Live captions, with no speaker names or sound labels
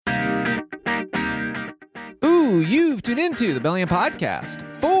You've tuned into the Bellingham Podcast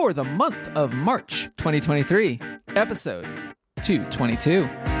for the month of March 2023, episode 222.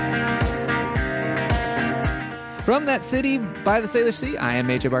 From that city by the Salish Sea, I am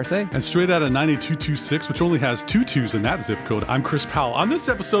AJ Barce. And straight out of 98226, which only has 2 2s in that zip code, I'm Chris Powell. On this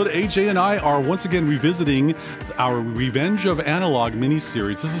episode, AJ and I are once again revisiting our Revenge of Analog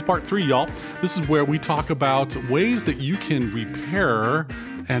mini-series. This is part 3, y'all. This is where we talk about ways that you can repair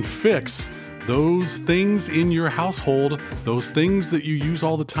and fix those things in your household, those things that you use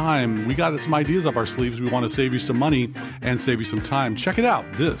all the time. We got some ideas up our sleeves. We want to save you some money and save you some time. Check it out.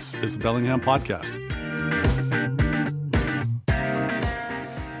 This is the Bellingham Podcast.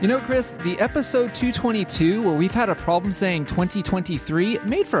 You know, Chris, the episode 222, where we've had a problem saying 2023,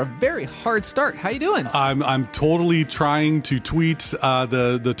 made for a very hard start. How you doing? I'm totally trying to tweet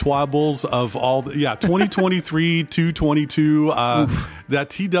the twabbles of all the, 2023, 222, that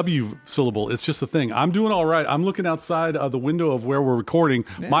TW syllable. It's just a thing. I'm doing all right. I'm looking outside the window of where we're recording,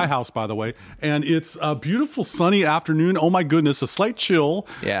 my house, by the way, and it's a beautiful sunny afternoon. Oh my goodness, a slight chill.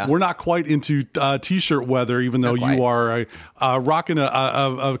 Yeah. We're not quite into t-shirt weather, even though you are rocking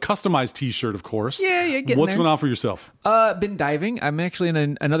a customized t-shirt, of course. Yeah, What's going on for yourself? Been diving. I'm actually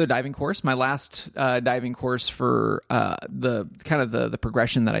in another diving course. My last diving course for the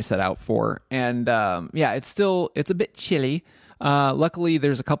progression that I set out for, and it's a bit chilly. Luckily,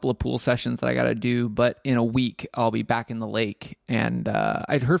 there's a couple of pool sessions that I got to do, but in a week I'll be back in the lake. And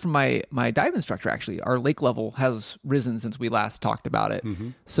I'd heard from my dive instructor, actually, our lake level has risen since we last talked about it. Mm-hmm.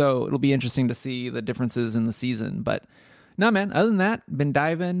 So it'll be interesting to see the differences in the season. But no, man, other than that, been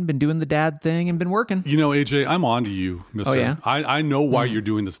diving, been doing the dad thing, and been working. You know, AJ, I'm on to you, mister. Oh, yeah? I know why you're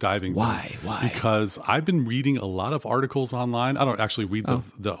doing this diving Why? thing. Why? Because I've been reading a lot of articles online. I don't actually read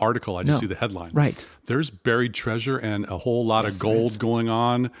the article. I just see the headline. Right. There's buried treasure and a whole lot of gold going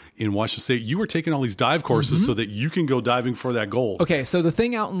on in Washington State. You were taking all these dive courses so that you can go diving for that gold. Okay, so the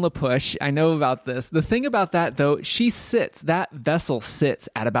thing out in La Push, I know about this. The thing about that, though, that vessel sits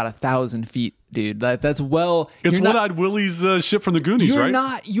at about 1,000 feet. Dude, that's well. It's One-Eyed Willie's ship from the Goonies,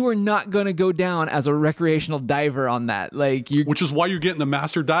 right? You are not going to go down as a recreational diver on that. Which is why you're getting the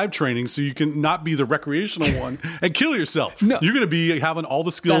master dive training, so you can not be the recreational one and kill yourself. No, you're going to be having all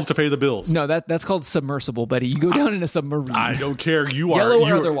the skills to pay the bills. No, that's called submersible, buddy. You go down in a submarine. I don't care. Yellow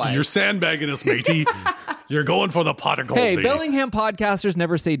or otherwise. You're sandbagging us, matey. You're going for the pot of gold. Hey, Bellingham podcasters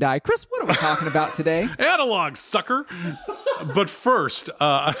never say die. Chris, what are we talking about today? Analog, sucker. But first,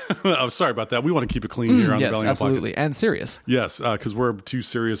 I'm sorry about that. We want to keep it clean here on the Bellingham absolutely. Podcast. And serious. Yes, because we're two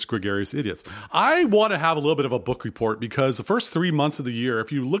serious, gregarious idiots. I want to have a little bit of a book report because the first 3 months of the year,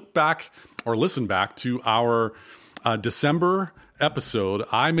 if you look back or listen back to our December episode,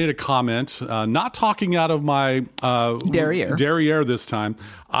 I made a comment, not talking out of my derriere this time.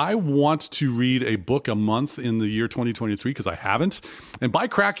 I want to read a book a month in the year 2023 because I haven't. And by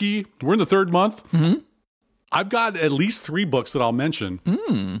cracky, we're in the 3rd month. Mm-hmm. I've got at least 3 books that I'll mention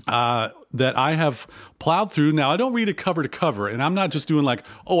that I have plowed through. Now, I don't read it cover to cover, and I'm not just doing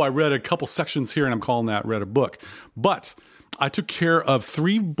I read a couple sections here and I'm calling that read a book. But I took care of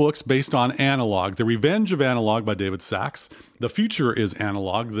 3 books based on Analog. The Revenge of Analog by David Sachs. The Future is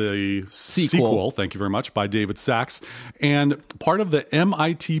Analog, the sequel, thank you very much, by David Sachs. And part of the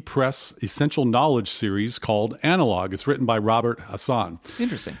MIT Press Essential Knowledge series called Analog. It's written by Robert Hassan.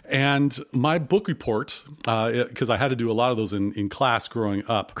 Interesting. And my book report, because I had to do a lot of those in class growing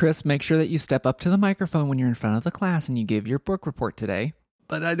up. Chris, make sure that you step up to the microphone when you're in front of the class and you give your book report today.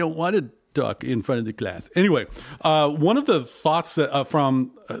 But I don't want to talk in front of the class. Anyway, one of the thoughts that,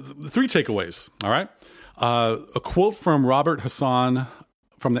 from 3 takeaways, all right? A quote from Robert Hassan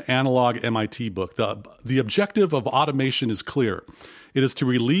from the Analog MIT book. The objective of automation is clear. It is to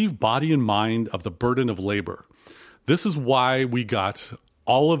relieve body and mind of the burden of labor. This is why we got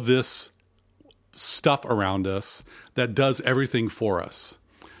all of this stuff around us that does everything for us.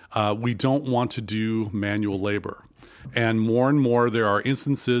 We don't want to do manual labor. And more, there are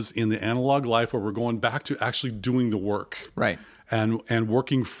instances in the analog life where we're going back to actually doing the work, right? And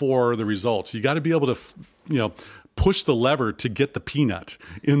working for the results. You got to be able to, push the lever to get the peanut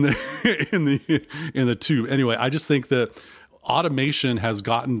in the in the tube. Anyway, I just think that automation has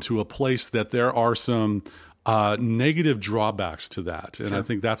gotten to a place that there are some negative drawbacks to that, and I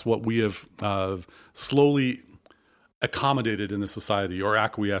think that's what we have slowly accommodated in the society or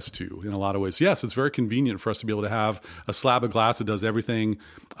acquiesced to in a lot of ways. Yes, it's very convenient for us to be able to have a slab of glass that does everything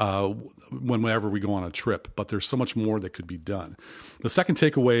whenever we go on a trip, but there's so much more that could be done. The second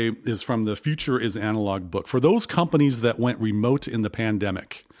takeaway is from the Future is Analog book. For those companies that went remote in the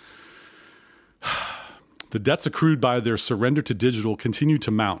pandemic, The debts accrued by their surrender to digital continue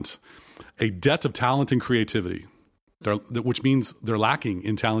to mount. A debt of talent and creativity, which means they're lacking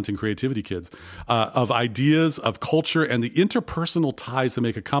in talent and creativity, kids, of ideas, of culture, and the interpersonal ties that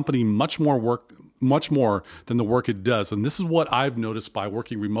make a company much more than the work it does. And this is what I've noticed by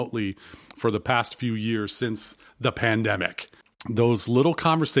working remotely for the past few years since the pandemic. Those little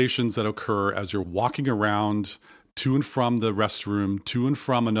conversations that occur as you're walking around to and from the restroom, to and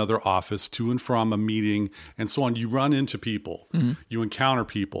from another office, to and from a meeting, and so on. You run into people. Mm-hmm. You encounter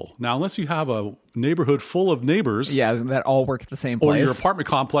people. Now, unless you have a neighborhood full of neighbors. Yeah, that all work at the same place. Or your apartment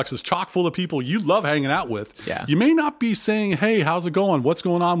complex is chock full of people you love hanging out with. Yeah. You may not be saying, hey, how's it going? What's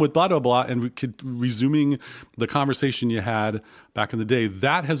going on with blah, blah, blah, and resuming the conversation you had back in the day.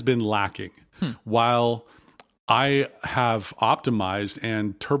 That has been lacking. While I have optimized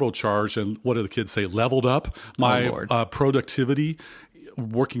and turbocharged and what do the kids say, leveled up my productivity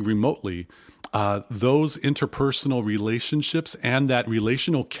working remotely. Those interpersonal relationships and that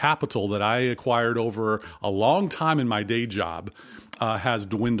relational capital that I acquired over a long time in my day job has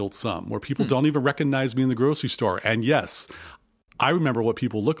dwindled some, where people don't even recognize me in the grocery store. And yes, I remember what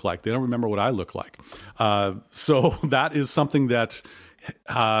people look like. They don't remember what I look like. So that is something that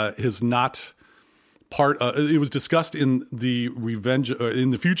is not it was discussed in the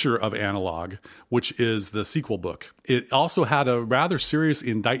Future of Analog, which is the sequel book. It also had a rather serious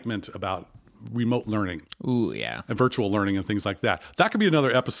indictment about remote learning. Ooh, yeah. And virtual learning and things like that. That could be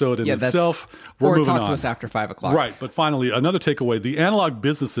another episode in itself. We're moving on. Or talk to us after 5 o'clock. Right. But finally, another takeaway. The analog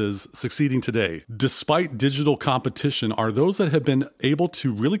businesses succeeding today, despite digital competition, are those that have been able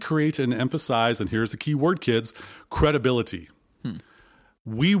to really create and emphasize, and here's the key word, kids, credibility.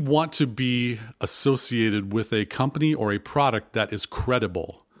 We want to be associated with a company or a product that is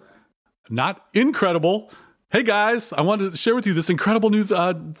credible, not incredible. Hey guys, I wanted to share with you this incredible new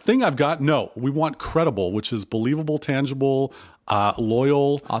thing I've got. No, we want credible, which is believable, tangible,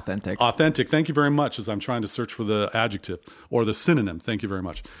 loyal, authentic. Authentic. Thank you very much. As I'm trying to search for the adjective or the synonym. Thank you very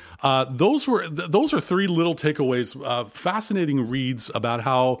much. Those are three little takeaways. Fascinating reads about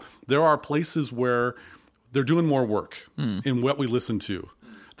how there are places where they're doing more work in what we listen to.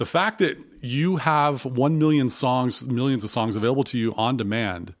 The fact that you have 1 million songs, millions of songs available to you on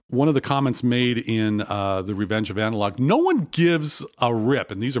demand. One of the comments made in The Revenge of Analog, no one gives a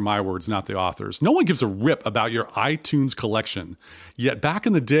rip, and these are my words, not the authors. No one gives a rip about your iTunes collection. Yet back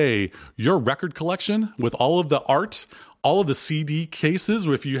in the day, your record collection with all of the art, all of the CD cases,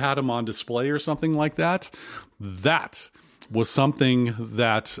 if you had them on display or something like that, that was something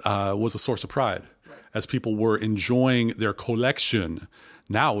that was a source of pride. As people were enjoying their collection.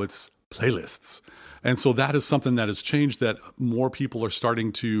 Now it's playlists. And so that is something that has changed that more people are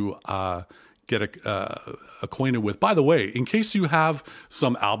starting to get acquainted with. By the way, in case you have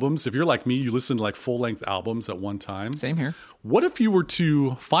some albums, if you're like me, you listen to like full-length albums at one time. Same here. What if you were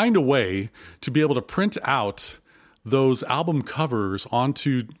to find a way to be able to print out those album covers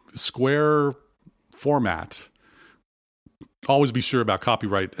onto square format? Always be sure about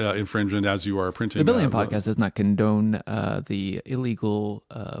copyright infringement as you are printing. The Billion Podcast does not condone the illegal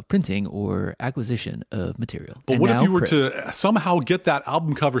printing or acquisition of material. But what if you were to somehow get that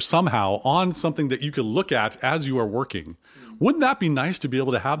album cover somehow on something that you could look at as you are working? Wouldn't that be nice to be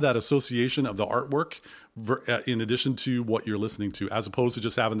able to have that association of the artwork in addition to what you're listening to, as opposed to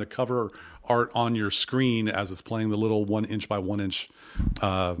just having the cover art on your screen as it's playing the little 1 inch by 1 inch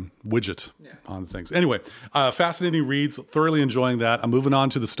widget on things. Anyway, fascinating reads, thoroughly enjoying that. I'm moving on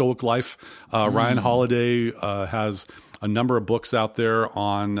to The Stoic Life. Ryan Holiday has a number of books out there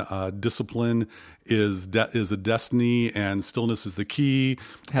on discipline is a destiny and stillness is the key.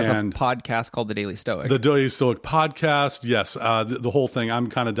 Has a podcast called The Daily Stoic. The Daily Stoic podcast, yes. The whole thing, I'm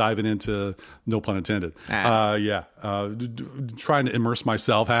kind of diving into, no pun intended. Trying to immerse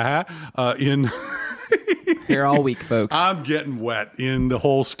myself in... Here all week, folks. I'm getting wet in the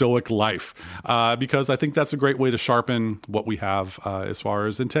whole Stoic life because I think that's a great way to sharpen what we have as far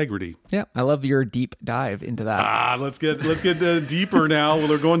as integrity. Yeah, I love your deep dive into that. Let's get deeper now. Well,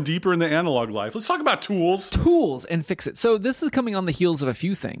 they're going deeper in the analog life. Let's talk about tools and fix it. So this is coming on the heels of a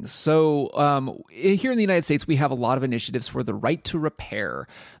few things. So here in the United States, we have a lot of initiatives for the right to repair.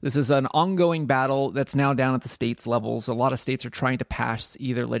 This is an ongoing battle that's now down at the states levels. A lot of states are trying to pass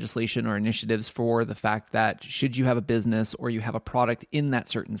either legislation or initiatives for the fact that should you have a business or you have a product in that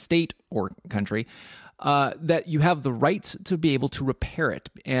certain state or country, that you have the right to be able to repair it.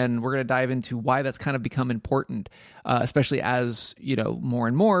 And we're going to dive into why that's kind of become important, especially as, more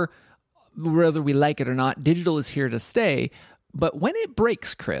and more, whether we like it or not, digital is here to stay. But when it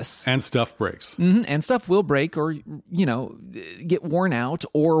breaks, Chris, And stuff breaks. and stuff will break or, get worn out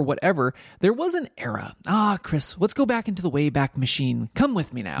or whatever, there was an era. Chris, let's go back into the Wayback Machine. Come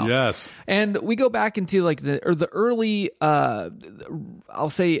with me now. Yes. And we go back into like the early, I'll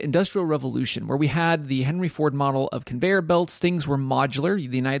say industrial revolution, where we had the Henry Ford model of conveyor belts. Things were modular.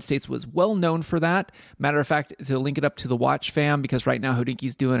 The United States was well known for that. Matter of fact, to link it up to the Watch Fam, because right now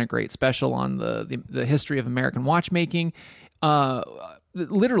Hodinkie's doing a great special on the history of American watchmaking.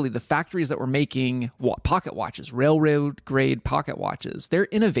 Literally the factories that were making pocket watches, railroad grade pocket watches, their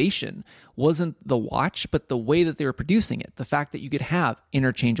innovation wasn't the watch, but the way that they were producing it. The fact that you could have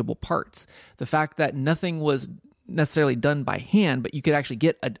interchangeable parts, the fact that nothing was necessarily done by hand, but you could actually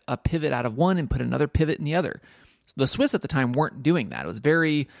get a pivot out of one and put another pivot in the other. The Swiss at the time weren't doing that. It was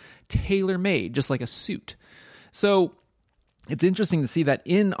very tailor-made, just like a suit. So it's interesting to see that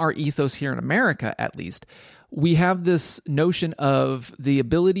in our ethos here in America, at least, we have this notion of the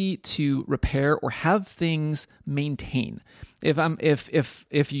ability to repair or have things maintain.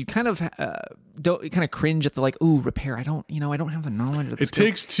 If you kind of don't kind of cringe at the like, ooh, repair, I don't have the knowledge. It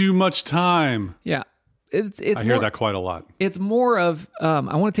takes too much time. Yeah. I hear that quite a lot. It's more of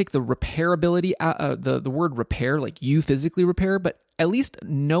I want to take the repairability, the word repair, like you physically repair, but at least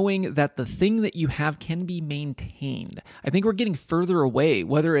knowing that the thing that you have can be maintained. I think we're getting further away,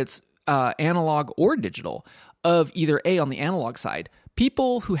 whether it's analog or digital, of either on the analog side,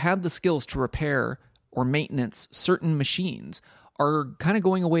 people who have the skills to repair or maintenance certain machines are kind of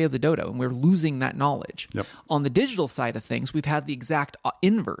going away of the dodo, and we're losing that knowledge. Yep. On the digital side of things, we've had the exact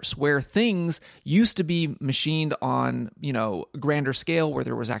inverse, where things used to be machined on, grander scale, where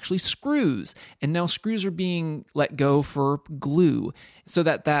there was actually screws, and now screws are being let go for glue, so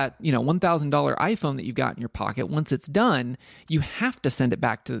that $1,000 iPhone that you've got in your pocket, once it's done, you have to send it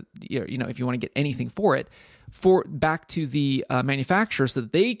back to, if you want to get anything for it, back to the manufacturer so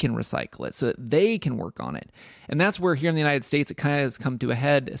that they can recycle it, so that they can work on it. And that's where here in the United States, it kind of has come to a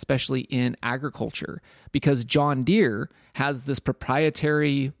head, especially in agriculture, because John Deere has this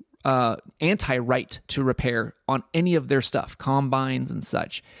proprietary anti-right to repair on any of their stuff, combines and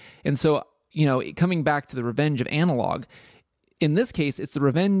such. And so, coming back to the revenge of analog, in this case, it's the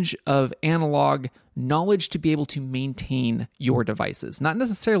revenge of analog knowledge to be able to maintain your devices, not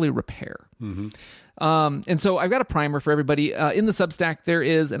necessarily repair. Mm-hmm. And so I've got a primer for everybody in the Substack. There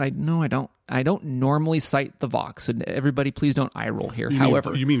is, and I don't normally cite the Vox, and everybody please don't eye roll here.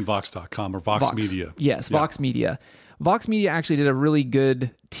 However, you mean Vox.com or Vox Media? Yes, yeah. Vox Media. Vox Media actually did a really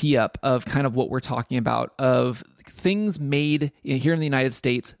good tee up of kind of what we're talking about, of things made here in the United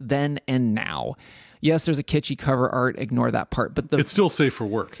States then and now. Yes, there's a kitschy cover art. Ignore that part. But it's still safe for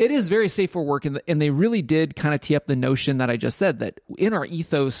work. It is very safe for work. And they really did kind of tee up the notion that I just said, that in our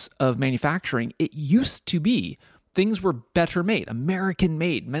ethos of manufacturing, it used to be things were better made. American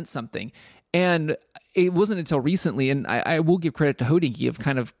made meant something. And it wasn't until recently, and I will give credit to Hodinkee of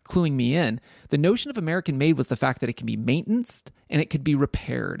kind of cluing me in, the notion of American made was the fact that it can be maintained and it could be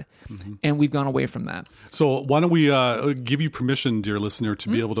repaired. Mm-hmm. And we've gone away from that. So why don't we give you permission, dear listener, to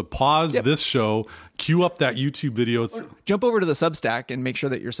be able to pause this show, queue up that YouTube video. Jump over to the Substack and make sure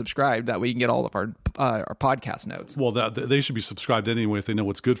that you're subscribed. That way you can get all of our podcast notes. Well, they should be subscribed anyway if they know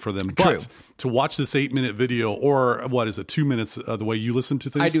what's good for them. True. But to watch this 8-minute video, or what is it, 2 minutes, the way you listen to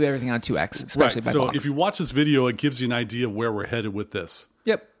things? I do everything on 2X, especially by So Vox. if you watch this video, it gives you an idea of where we're headed with this.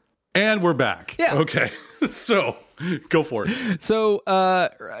 Yep. And we're back. Yeah. Okay. So go for it. So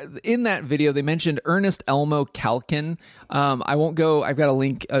in that video, they mentioned Ernest Elmo Calkin. I won't go. I've got a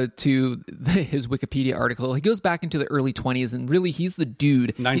link to his Wikipedia article. He goes back into the early 20s, and really, he's the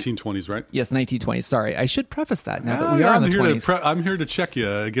dude. 1920s, right? Yes, 1920s. Sorry, I should preface that now that we are in the 20s. I'm here to check you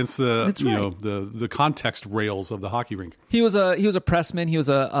against the the context rails of the hockey rink. He was a pressman. He was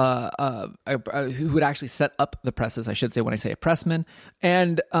who would actually set up the presses, I should say, when I say a pressman.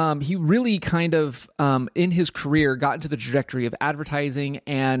 And he really kind of in his career got into the trajectory of advertising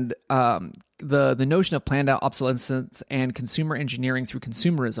and the notion of planned out obsolescence and consumer engineering through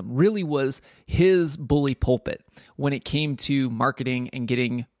consumerism really was his bully pulpit when it came to marketing and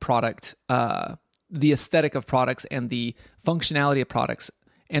getting product, the aesthetic of products and the functionality of products.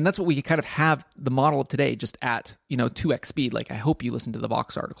 And that's what we kind of have the model of today, just at 2x speed. Like I hope you listened to the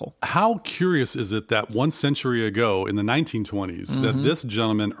Vox article. How curious is it that 1 century ago in the 1920s that this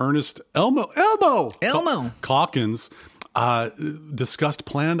gentleman, Ernest Elmo Calkins, discussed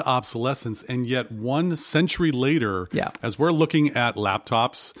planned obsolescence, and yet 1 century later, Yeah. as we're looking at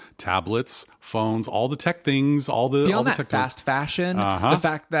laptops, tablets, phones, all the tech things, all the Beyond all the that tech fast fashion, the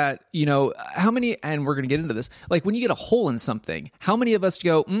fact that, how many, and we're going to get into this, like when you get a hole in something, how many of us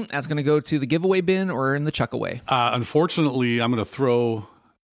go, that's going to go to the giveaway bin or in the chuck away? Unfortunately, I'm going to throw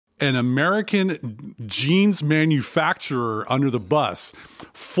an American jeans manufacturer under the bus.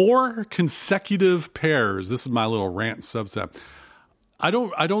 4 consecutive pairs. This is my little rant subset. I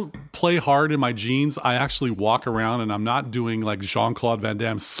don't play hard in my jeans. I actually walk around, and I'm not doing like Jean-Claude Van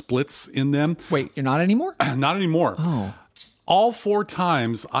Damme splits in them. Wait, you're not anymore? Not anymore. Oh. All 4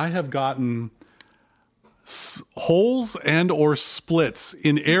 times I have gotten holes and or splits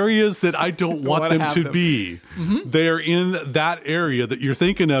in areas that I don't want them to be. They're in that area that you're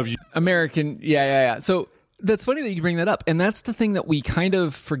thinking of. American, yeah. So that's funny that you bring that up. And that's the thing that we kind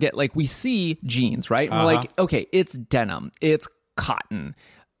of forget. Like we see jeans, right? And we're like, okay, it's denim, it's cotton.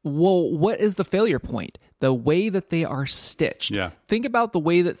 Well, what is the failure point? The way that they are stitched. Yeah. Think about the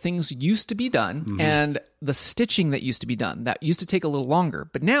way that things used to be done and the stitching that used to be done. That used to take a little longer.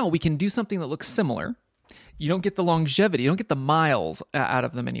 But now we can do something that looks similar. You don't get the longevity. You don't get the miles out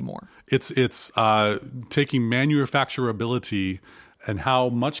of them anymore. It's taking manufacturability and how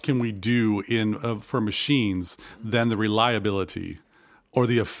much can we do for machines than the reliability or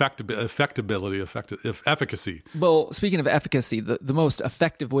the efficacy. Well, speaking of efficacy, the most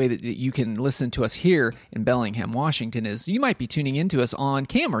effective way that you can listen to us here in Bellingham, Washington is you might be tuning into us on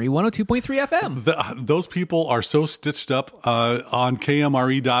KMRE 102.3 FM. Those people are so stitched up on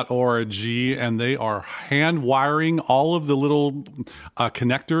KMRE.org, and they are hand wiring all of the little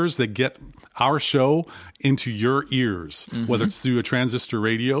connectors that get our show into your ears, whether it's through a transistor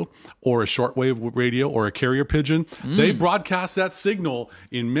radio or a shortwave radio or a carrier pigeon. They broadcast that signal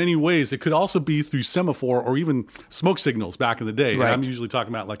in many ways. It could also be through semaphore or even smoke signals back in the day. Right. I'm usually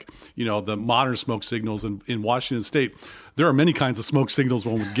talking about the modern smoke signals in Washington State. There are many kinds of smoke signals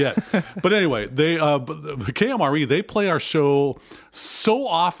one would get. But anyway, the KMRE, they play our show so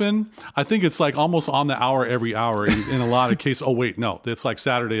often. I think it's like almost on the hour every hour in a lot of cases. Oh, wait, no. It's like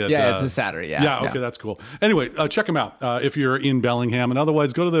Saturday. It's a Saturday, yeah. Yeah, okay, that's cool. Anyway, check them out if you're in Bellingham. And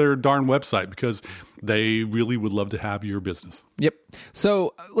otherwise, go to their darn website because they really would love to have your business. Yep.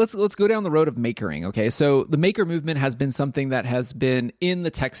 So let's go down the road of makering, okay? So the maker movement has been something that has been in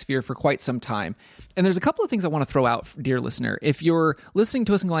the tech sphere for quite some time. And there's a couple of things I want to throw out, dear listener. If you're listening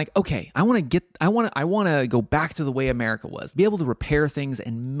to us and going like, okay, I want to go back to the way America was, be able to repair things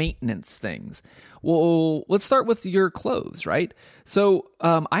and maintenance things. Well, let's start with your clothes, right? So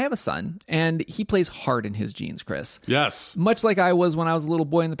I have a son, and he plays hard in his jeans, Chris. Yes. Much like I was when I was a little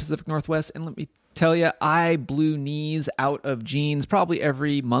boy in the Pacific Northwest. And let me tell you, I blew knees out of jeans probably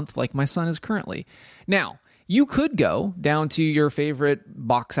every month like my son is currently. Now, you could go down to your favorite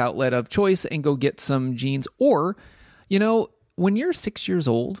box outlet of choice and go get some jeans. Or, when you're 6 years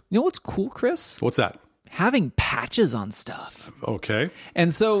old, you know what's cool, Chris? What's that? Having patches on stuff. Okay.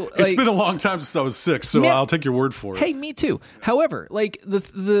 And so it's been a long time since I was 6, so I'll take your word for it. Hey, me too. However,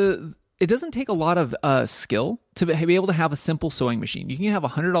 it doesn't take a lot of skill to be able to have a simple sewing machine. You can have a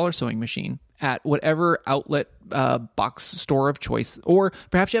 $100 sewing machine at whatever outlet box store of choice, or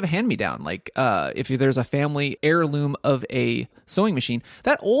perhaps you have a hand-me-down. Like if there's a family heirloom of a sewing machine,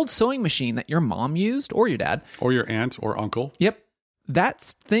 that old sewing machine that your mom used or your dad. Or your aunt or uncle. Yep. That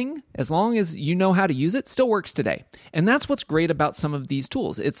thing, as long as you know how to use it, still works today. And that's what's great about some of these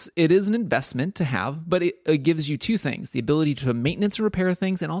tools. It is an investment to have, but it gives you two things: the ability to maintenance and repair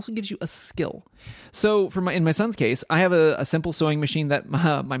things, and also gives you a skill. So in my son's case, I have a simple sewing machine that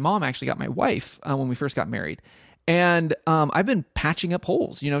my mom actually got my wife when we first got married. And I've been patching up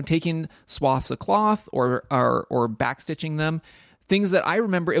holes, taking swaths of cloth or backstitching them. Things that I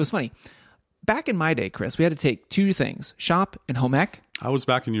remember, it was funny. Back in my day, Chris, we had to take two things: shop and home ec. I was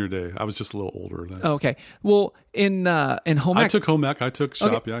back in your day. I was just a little older then. Okay. Well, in home ec, I took home ec. I took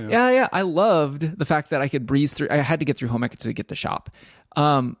shop. Okay. Yeah. I loved the fact that I could breeze through. I had to get through home ec to get the shop.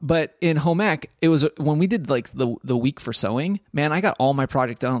 But in home ec, it was when we did like the week for sewing, man, I got all my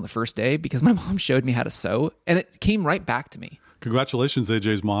project done on the first day because my mom showed me how to sew, and it came right back to me. Congratulations,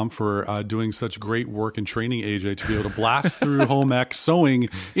 AJ's mom, for doing such great work and training AJ to be able to blast through home ec sewing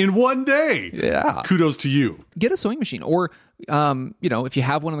in one day. Yeah. Kudos to you. Get a sewing machine, or, if you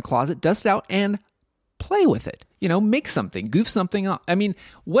have one in the closet, dust it out and play with it. Make something, goof something up. I mean,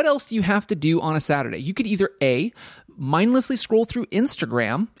 what else do you have to do on a Saturday? You could either mindlessly scroll through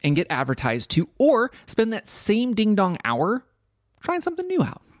Instagram and get advertised to, or spend that same ding dong hour trying something new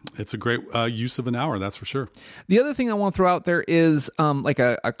out. it's a great use of an hour, that's for sure. The other thing I want to throw out there is like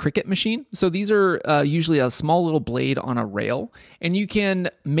a Cricut machine. So these are usually a small little blade on a rail, and you can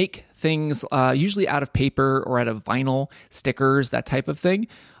make things usually out of paper or out of vinyl, stickers, that type of thing.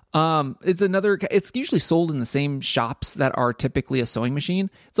 It's usually sold in the same shops that are typically a sewing machine.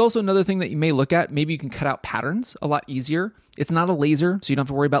 It's also another thing that you may look at. Maybe you can cut out patterns a lot easier. It's not a laser, so you don't have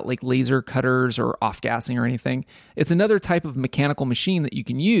to worry about like laser cutters or off-gassing or anything. It's another type of mechanical machine that you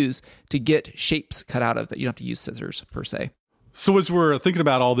can use to get shapes cut out of that you don't have to use scissors per se. So as we're thinking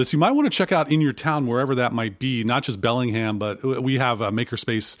about all this, you might want to check out in your town, wherever that might be, not just Bellingham, but we have a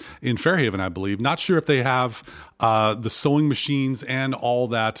makerspace in Fairhaven, I believe. Not sure if they have the sewing machines and all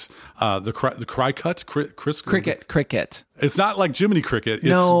that, the Cricut. It's not like Jiminy Cricket. It's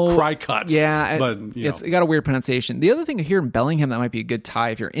Cricut. Yeah, but it got a weird pronunciation. The other thing here in Bellingham that might be a good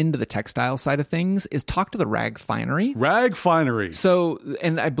tie if you're into the textile side of things is talk to the Rag Finery. Rag Finery. So,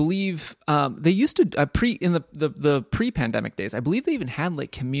 and I believe they used to in the pre-pandemic days, I believe they even had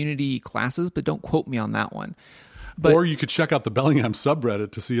like community classes, but don't quote me on that one. But, or you could check out the Bellingham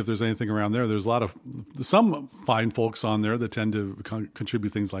subreddit to see if there's anything around there. There's some fine folks on there that tend to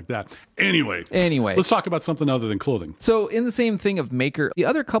contribute things like that. Anyway, let's talk about something other than clothing. So in the same thing of Maker, the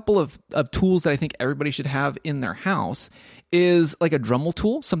other couple of tools that I think everybody should have in their house is like a Dremel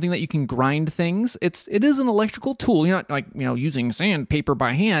tool, something that you can grind things. It is an electrical tool. You're not like, using sandpaper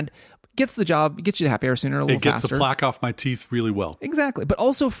by hand. Gets the job, gets you to happy hour sooner, a little faster. It gets the plaque off my teeth really well. Exactly. But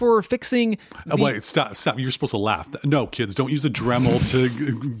also for fixing... Wait, stop. You're supposed to laugh. No, kids, don't use a Dremel to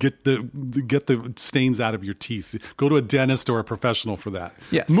get the stains out of your teeth. Go to a dentist or a professional for that.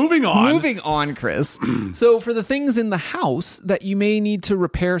 Yes. Moving on, Chris. So for the things in the house that you may need to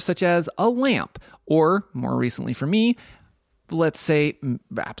repair, such as a lamp, or more recently for me, let's say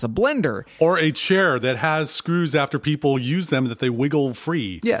perhaps a blender. Or a chair that has screws after people use them that they wiggle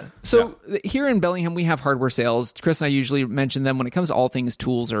free. Yeah. So here in Bellingham, we have hardware sales. Chris and I usually mention them when it comes to all things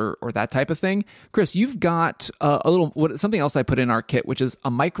tools or that type of thing. Chris, you've got something else I put in our kit, which is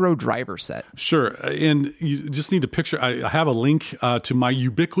a micro driver set. Sure. And you just need to picture, I have a link to my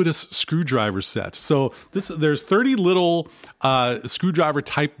ubiquitous screwdriver set. So there's 30 little screwdriver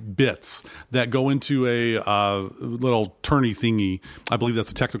type bits that go into a little tourney thingy. I believe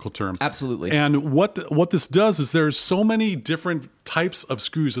that's a technical term. Absolutely. And what this does is there's so many different types of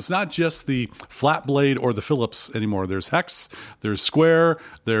screws. It's not just the flat blade or the Phillips anymore. There's hex, there's square,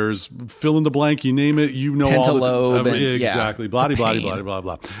 there's fill in the blank, you name it, Pentalobe, exactly. Blah, blah, blah, blah,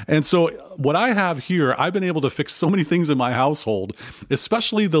 blah. And so what I have here, I've been able to fix so many things in my household,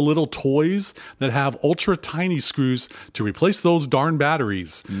 especially the little toys that have ultra tiny screws to replace those darn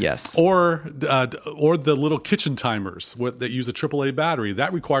batteries. Yes. Or the little kitchen timers that use a AAA battery.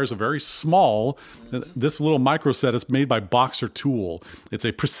 That requires a very small, this little micro set is made by Boxer Tool. It's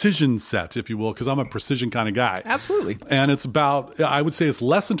a precision set, if you will, because I'm a precision kind of guy. Absolutely. And it's I would say it's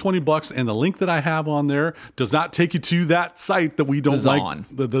less than $20. And the link that I have on there does not take you to that site that we don't like.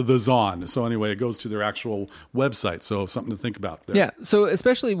 The Zon. So anyway, it goes to their actual website. So something to think about there. Yeah. So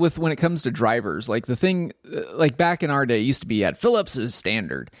especially when it comes to drivers, like the thing, like back in our day, it used to be at Phillips is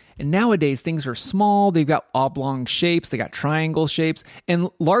standard. And nowadays things are small. They've got oblong shapes. They got triangle shapes. And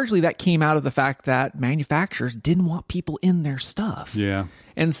largely that came out of the fact that manufacturers didn't want people in their stuff. Yeah.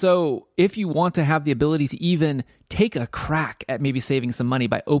 And so if you want to have the ability to even take a crack at maybe saving some money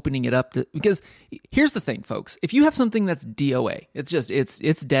by opening it up because here's the thing, folks, if you have something that's DOA,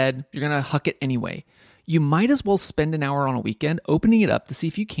 it's dead, you're going to huck it anyway. You might as well spend an hour on a weekend opening it up to see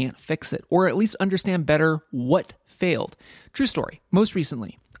if you can't fix it or at least understand better what failed. True story. Most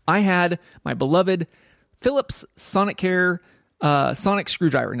recently, I had my beloved Philips Sonic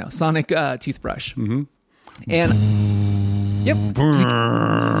screwdriver, Sonic toothbrush. Mm-hmm. And yep.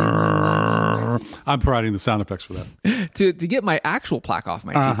 I'm providing the sound effects for that. to get my actual plaque off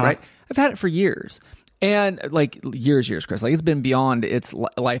my teeth, right? I've had it for years. And like years, Chris, like it's been beyond its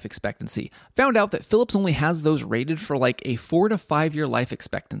life expectancy. Found out that Philips only has those rated for like a 4 to 5 year life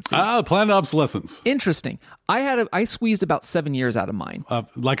expectancy. Planned obsolescence. Interesting. I squeezed about 7 years out of mine.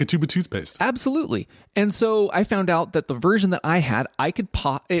 Like a tube of toothpaste. Absolutely. And so I found out that the version that I had,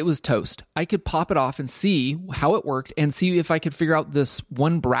 it was toast. I could pop it off and see how it worked and see if I could figure out this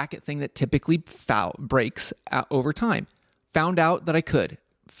one bracket thing that typically breaks over time. Found out that I could.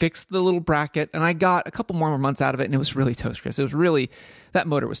 Fixed the little bracket, and I got a couple more months out of it, and it was really toast, Chris. It was really, that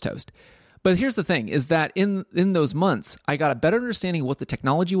motor was toast. But here's the thing, is that in those months, I got a better understanding of what the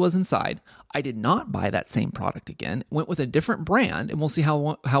technology was inside. I did not buy that same product again, went with a different brand, and we'll see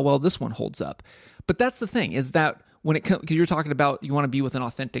how well this one holds up. But that's the thing, is that when it comes, because you're talking about you want to be with an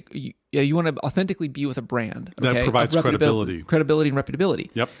authentic, you want to authentically be with a brand that provides credibility and reputability.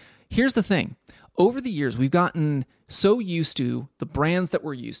 Yep. Here's the thing. Over the years, we've gotten so used to the brands that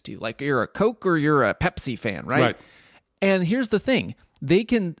we're used to. Like you're a Coke or you're a Pepsi fan, right? Right. And here's the thing. They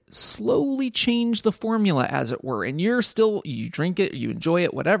can slowly change the formula, as it were. And you drink it, you enjoy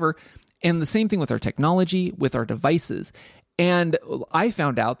it, whatever. And the same thing with our technology, with our devices. And I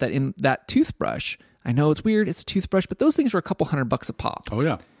found out that in that toothbrush, I know it's weird, it's a toothbrush, but those things are a couple $100 a pop. Oh,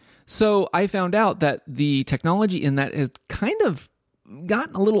 yeah. So I found out that the technology in that has kind of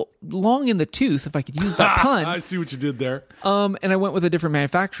gotten a little long in the tooth, if I could use that pun. I see what you did there. And I went with a different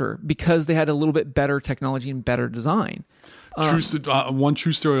manufacturer because they had a little bit better technology and better design. One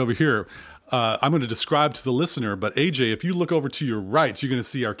true story over here. I'm going to describe to the listener, but AJ, if you look over to your right, you're going to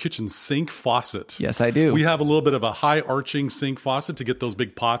see our kitchen sink faucet. Yes, I do. We have a little bit of a high arching sink faucet to get those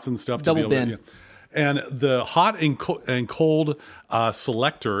big pots and stuff. Double bin. To be able to, and the hot and cold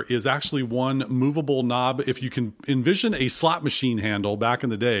selector is actually one movable knob. If you can envision a slot machine handle back in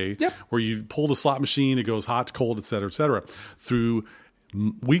the day, yep, where you pull the slot machine, it goes hot, cold, et cetera, through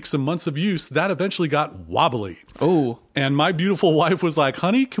weeks and months of use, that eventually got wobbly. Oh. And my beautiful wife was like,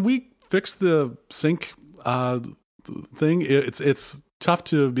 honey, can we fix the sink thing? It's tough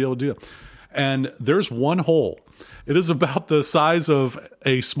to be able to do it. And there's one hole. It is about the size of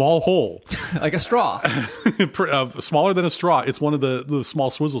a small hole. Like a straw. Smaller than a straw. It's one of the small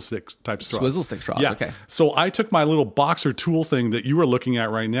swizzle stick type straws. Swizzle stick straws, yeah. Okay. So I took my little boxer tool thing that you are looking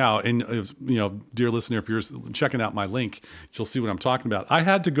at right now, and dear listener, if you're checking out my link, you'll see what I'm talking about. I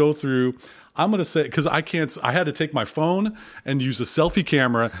had to go through, I'm going to say, because I had to take my phone and use a selfie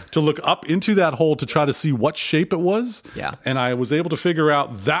camera to look up into that hole to try to see what shape it was. Yeah. And I was able to figure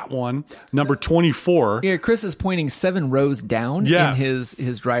out that one, number 24. Yeah, Chris is pointing 7 rows down yes, in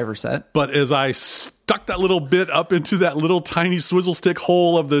his driver set. But as I stuck that little bit up into that little tiny swizzle stick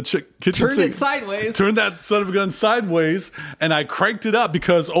hole of the kitchen sink. Turned it sideways. Turned that son of a gun sideways, and I cranked it up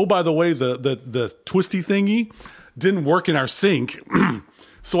because, oh, by the way, the twisty thingy didn't work in our sink.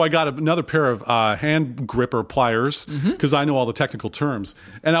 So I got another pair of hand gripper pliers because I know all the technical terms.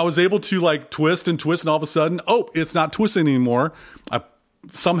 And I was able to like twist, and all of a sudden, oh, it's not twisting anymore. I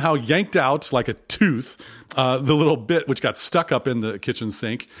somehow yanked out like a tooth the little bit which got stuck up in the kitchen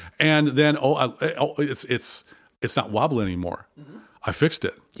sink. And then, it's not wobbling anymore. I fixed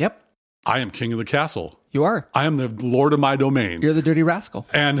it. Yep. I am king of the castle. You are. I am the lord of my domain. You're the dirty rascal.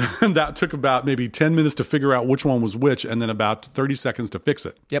 And that took about maybe 10 minutes to figure out which one was which, and then about 30 seconds to fix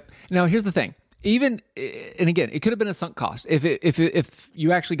it. Yep. Now, here's the thing. And again, it could have been a sunk cost. If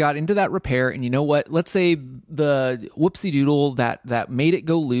you actually got into that repair, and you know what? Let's say the whoopsie doodle that made it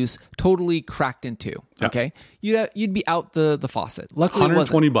go loose totally cracked in two. Yeah. Okay? You'd be out the faucet. Luckily,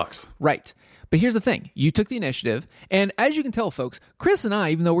 $120. Right. But here's the thing. You took the initiative. And as you can tell, folks, Chris and I,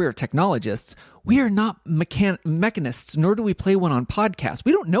 even though we are technologists, we are not mechanists, nor do we play one on podcasts.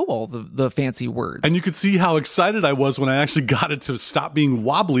 We don't know all the fancy words. And you could see how excited I was when I actually got it to stop being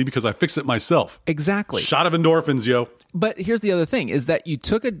wobbly because I fixed it myself. Exactly. Shot of endorphins, yo. But here's the other thing, is that you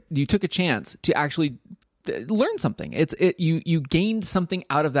took a chance to actually learn something. You gained something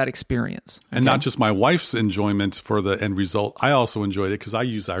out of that experience. Okay? And not just my wife's enjoyment for the end result. I also enjoyed it because I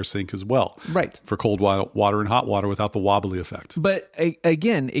use our sink as well. Right. For cold water and hot water without the wobbly effect. But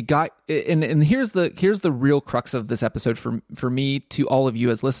again, it got, and here's the real crux of this episode for me to all of you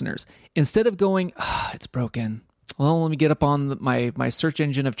as listeners. Instead of going, it's broken. Well, let me get up on my search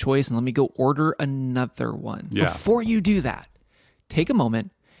engine of choice and let me go order another one. Yeah. Before you do that, take a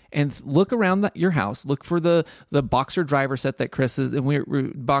moment and look around your house. Look for the Boxer driver set that Chris is,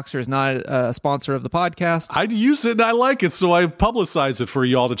 and Boxer is not a sponsor of the podcast. I use it and I like it, so I publicize it for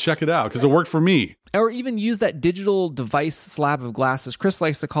y'all to check it out because it worked for me. Or even use that digital device slab of glass, as Chris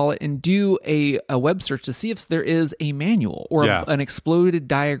likes to call it, and do a web search to see if there is a manual or an exploded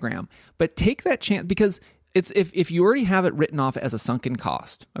diagram. But take that chance, because it's if you already have it written off as a sunken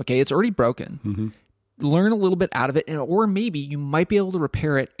cost, okay, it's already broken. Mm-hmm. Learn a little bit out of it, or maybe you might be able to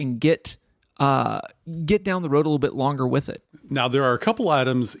repair it and get down the road a little bit longer with it. Now, there are a couple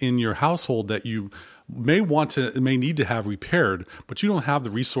items in your household that you may need to have repaired, but you don't have the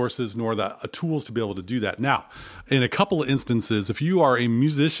resources nor the tools to be able to do that. Now, in a couple of instances, if you are a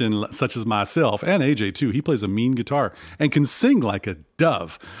musician such as myself, and AJ too, he plays a mean guitar and can sing like a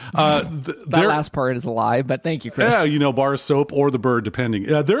dove. That last part is a lie, but thank you, Chris. Yeah, Bar Soap or The Bird, depending.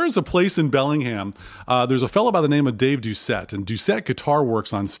 There is a place in Bellingham. There's a fellow by the name of Dave Doucette, and Doucette Guitar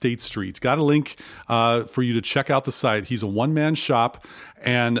Works on State Street. Got a link for you to check out the site. He's a one-man shop,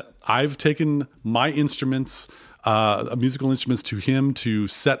 and I've taken my instruments, musical instruments, to him to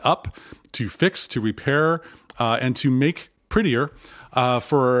set up, to fix, to repair. and to make prettier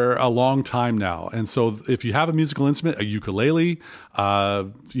for a long time now. And so if you have a musical instrument, a ukulele,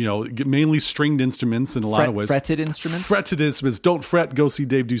 mainly stringed instruments in a lot of ways. Fretted instruments? Fretted instruments. Don't fret, go see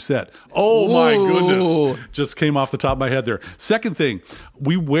Dave Doucette. Oh my goodness. Just came off the top of my head there. Second thing,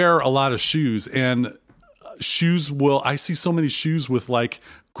 we wear a lot of shoes, and I see so many shoes with like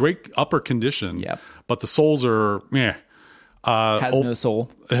great upper condition, but the soles are meh. Has no soul.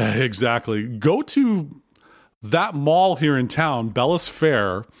 Exactly. Go to that mall here in town, Bellis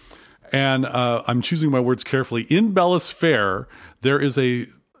Fair, and I'm choosing my words carefully. In Bellis Fair, there is a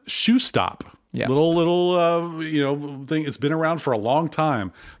shoe stop. Yeah. Little thing. It's been around for a long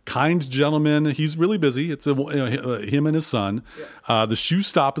time. Kind gentleman. He's really busy. It's him and his son. Yeah. The shoe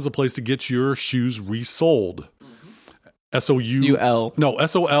stop is a place to get your shoes resoled. S-O-U-L. No,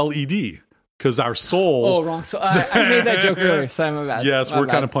 S-O-L-E-D. Because our soul. Oh, wrong. So I made that joke earlier. Sorry, my bad. Yes, we're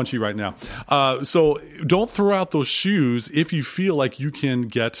kind of punchy right now. So don't throw out those shoes if you feel like you can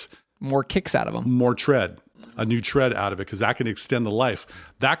get more kicks out of them, more tread, a new tread out of it, because that can extend the life.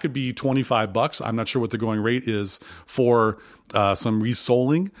 That could be $25. I'm not sure what the going rate is for some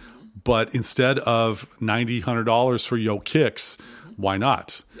resoling, but instead of $90, $100 for your kicks, why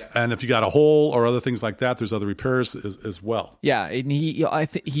not? Yeah. And if you got a hole or other things like that, there's other repairs as well. Yeah, and he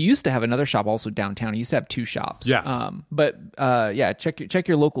used to have another shop also downtown. He used to have 2 shops. Yeah. Check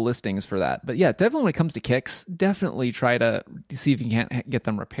your local listings for that. But yeah, definitely when it comes to kicks, definitely try to see if you can't get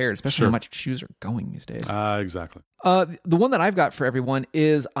them repaired, especially how much shoes are going these days. Exactly. The one that I've got for everyone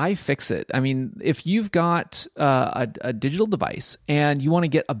is iFixit. I mean, if you've got a digital device and you want to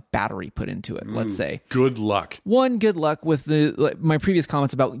get a battery put into it, let's say. Good luck. Good luck with my previous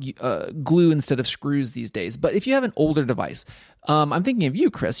comments about glue instead of screws these days. But if you have an older device, I'm thinking of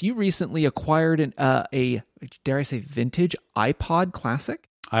you, Chris. You recently acquired a dare I say, vintage iPod Classic?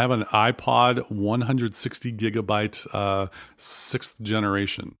 I have an iPod 160 gigabyte 6th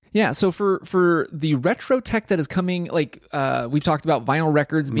generation. Yeah, so for the retro tech that is coming, like we've talked about vinyl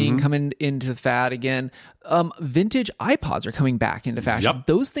records being coming into fad again, vintage iPods are coming back into fashion. Yep.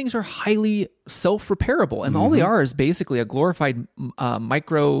 Those things are highly self-repairable, and all they are is basically a glorified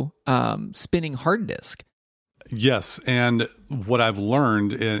micro spinning hard disk. Yes, and what I've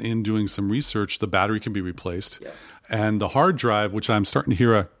learned in doing some research, the battery can be replaced. Yeah. And the hard drive, which I'm starting to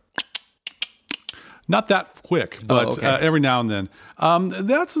hear not that quick, but every now and then,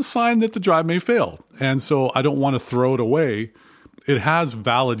 that's a sign that the drive may fail. And so I don't want to throw it away. It has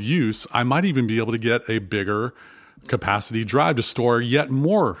valid use. I might even be able to get a bigger capacity drive to store yet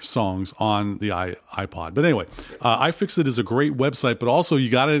more songs on the iPod. But anyway, iFixit is a great website, but also you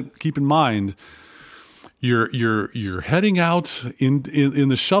got to keep in mind you're heading out in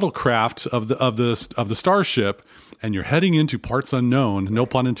the shuttlecraft of the starship, and you're heading into parts unknown, no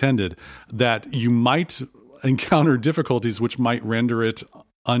pun intended, that you might encounter difficulties which might render it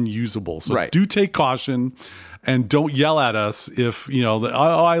unusable. So do take caution, and don't yell at us if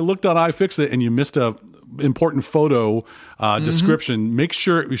I looked on iFixit and you missed a important photo description. Make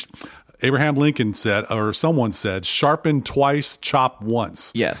sure Abraham Lincoln said, or someone said, sharpen twice, chop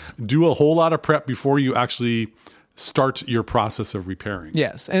once. Yes. Do a whole lot of prep before you actually start your process of repairing.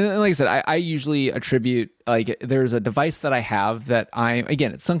 Yes. And like I said, I usually attribute, like, there's a device that I have that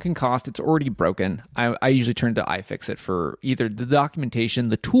it's sunken cost, it's already broken. I usually turn to iFixit for either the documentation,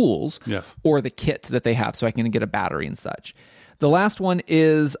 the tools, or the kit that they have so I can get a battery and such. The last one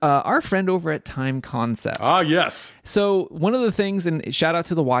is our friend over at Time Concepts. Ah, yes. So one of the things, and shout out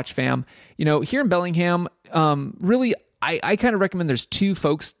to the Watch fam, here in Bellingham, really, I kind of recommend there's 2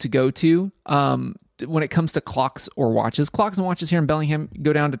 folks to go to when it comes to clocks or watches. Clocks and watches here in Bellingham,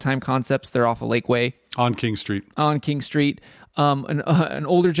 go down to Time Concepts. They're off of Lakeway. On King Street. An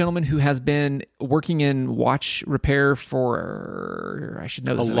older gentleman who has been working in watch repair for, I should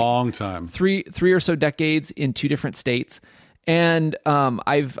know this, a long time. 3 or so decades in 2 different states. And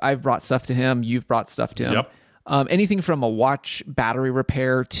I've brought stuff to him. You've brought stuff to him. Yep. Anything from a watch battery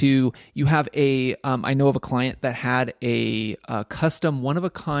repair to you have I know of a client that had a custom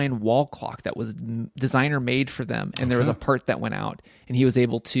one-of-a-kind wall clock that was designer made for them. And there was a part that went out, and he was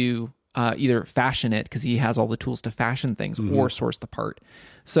able to either fashion it because he has all the tools to fashion things or source the part.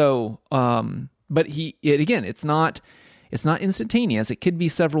 So, but it's not... It's not instantaneous. It could be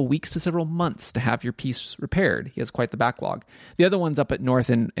several weeks to several months to have your piece repaired. He has quite the backlog. The other one's up at North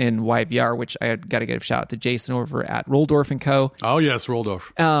in YVR, which I got to give a shout out to Jason over at Rolldorf & Co. Oh, yes,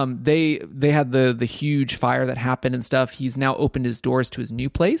 Rolldorf. They had the huge fire that happened and stuff. He's now opened his doors to his new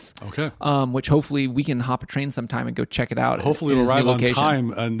place. Okay. Which hopefully we can hop a train sometime and go check it out. Hopefully it'll arrive on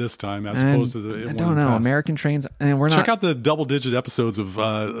time and this time as opposed to the I don't know. past. American trains, and we're Check not. out the double-digit episodes of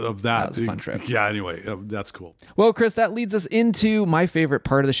that. That was a fun trip. Yeah, anyway, that's cool. Well, Chris, that leads us into my favorite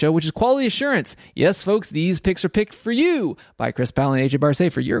part of the show, which is quality assurance. Yes, folks, these picks are picked for you by Chris Powell and AJ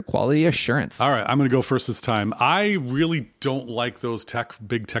Barce for your quality assurance. All right, I'm going to go first this time. I really don't like those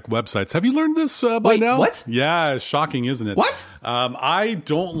big tech websites. Have you learned this by Wait, now? what? Yeah, it's shocking, isn't it? What? I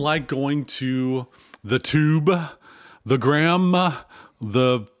don't like going to the Tube, the Gram,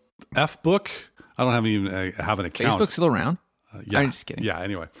 the F Book. I don't have an account. Facebook's still around. Yeah. I'm just kidding. Yeah,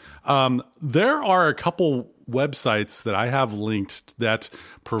 anyway. There are a couple websites that I have linked that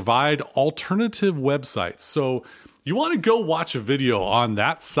provide alternative websites. So you want to go watch a video on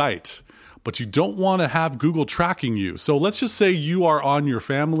that site, but you don't want to have Google tracking you. So let's just say you are on you're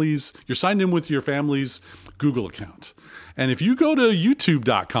signed in with your family's Google account. And if you go to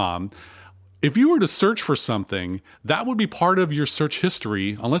youtube.com, if you were to search for something, that would be part of your search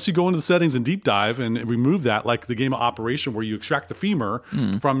history, unless you go into the settings and deep dive and remove that, like the game of Operation, where you extract the femur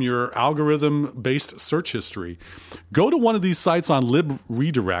from your algorithm-based search history. Go to one of these sites on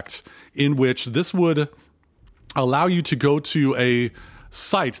LibRedirect, in which this would allow you to go to a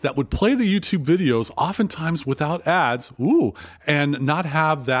site that would play the YouTube videos, oftentimes without ads, and not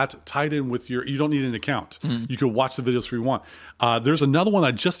have that tied in with you don't need an account. You can watch the videos if you want. There's another one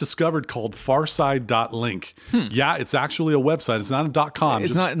I just discovered called farside.link. Yeah, it's actually a website. It's not a .com.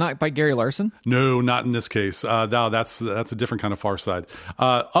 It's not by Gary Larson? No, not in this case. No, that's a different kind of Farside.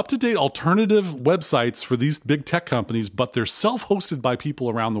 Up-to-date alternative websites for these big tech companies, but they're self-hosted by people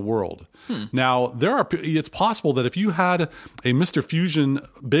around the world. Now, it's possible that if you had a Mr. Fusion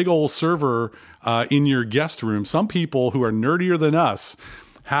big old server in your guest room, some people who are nerdier than us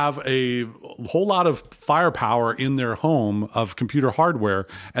have a whole lot of firepower in their home of computer hardware,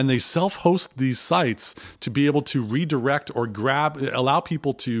 and they self-host these sites to be able to redirect or allow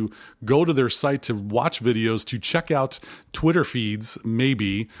people to go to their site to watch videos, to check out Twitter feeds,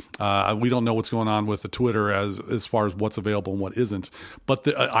 maybe. We don't know what's going on with the Twitter as far as what's available and what isn't. But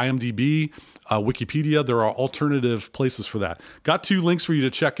the IMDb, Wikipedia, there are alternative places for that. Got 2 links for you to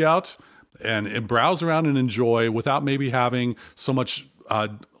check out and browse around and enjoy without maybe having so much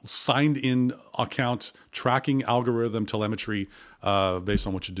signed in account tracking algorithm telemetry based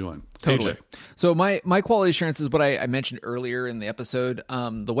on what you're doing. Totally. AJ. So my quality assurance is what I mentioned earlier in the episode.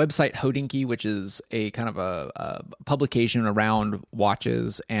 The website Hodinkee, which is a kind of a publication around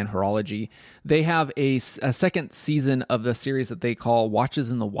watches and horology, they have a second season of the series that they call Watches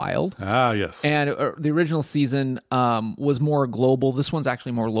in the Wild. Ah, yes. And the original season was more global. This one's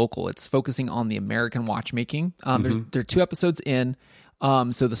actually more local. It's focusing on the American watchmaking. There are 2 episodes in.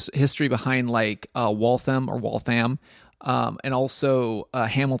 So the history behind like Waltham, and also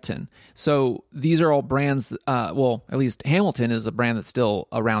Hamilton. So these are all brands. At least Hamilton is a brand that's still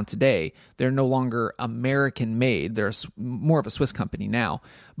around today. They're no longer American made. They're more of a Swiss company now.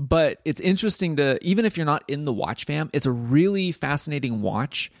 But it's interesting even if you're not in the watch fam, it's a really fascinating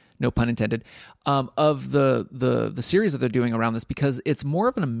watch. No pun intended, of the series that they're doing around this, because it's more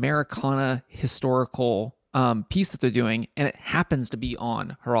of an Americana historical piece that they're doing, and it happens to be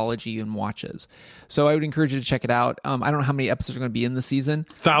on horology and watches. So I would encourage you to check it out. I don't know how many episodes are going to be in the season.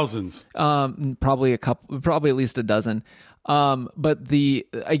 Thousands. Probably at least a dozen. But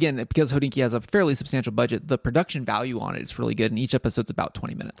because Hodinkee has a fairly substantial budget, the production value on it is really good, and each episode's about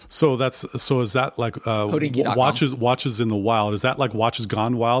 20 minutes. So is that like watches in the wild? Is that like Watches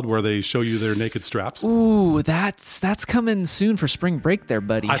Gone Wild, where they show you their naked straps? Ooh, that's coming soon for spring break there,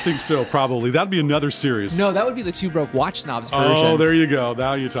 buddy. I think so, probably. That'd be another series. No, that would be the Two Broke Watch Snobs version. Oh, there you go.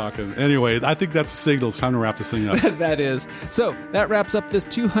 Now you're talking. Anyway, I think that's a signal. It's time to wrap this thing up. That is. So that wraps up this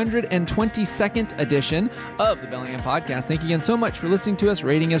 222nd edition of the Bellingham Podcast. Thank you again so much for listening to us,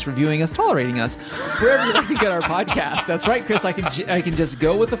 rating us, reviewing us, tolerating us, wherever you like to get our podcast. That's right, Chris. I can just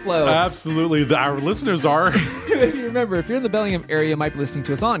go with the flow. Absolutely. Our listeners are. If you remember, if you're in the Bellingham area, you might be listening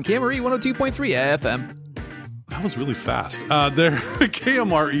to us on KMRE 102.3 FM. That was really fast.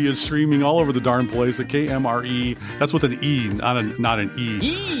 KMRE is streaming all over the darn place at KMRE. That's with an E, not an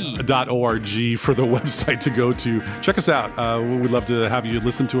E. .org for the website to go to. Check us out. We'd love to have you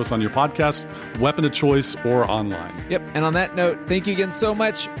listen to us on your podcast, weapon of choice, or online. Yep. And on that note, thank you again so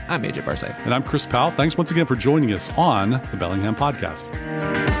much. I'm AJ Barce. And I'm Chris Powell. Thanks once again for joining us on the Bellingham Podcast.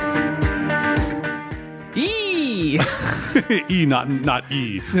 E. E, not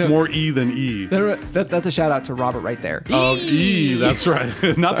E. Yeah. More E than E. That's a shout out to Robert right there. Oh, E. That's right.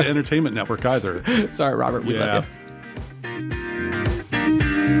 Not the Entertainment Network either. Sorry, Robert. We love you.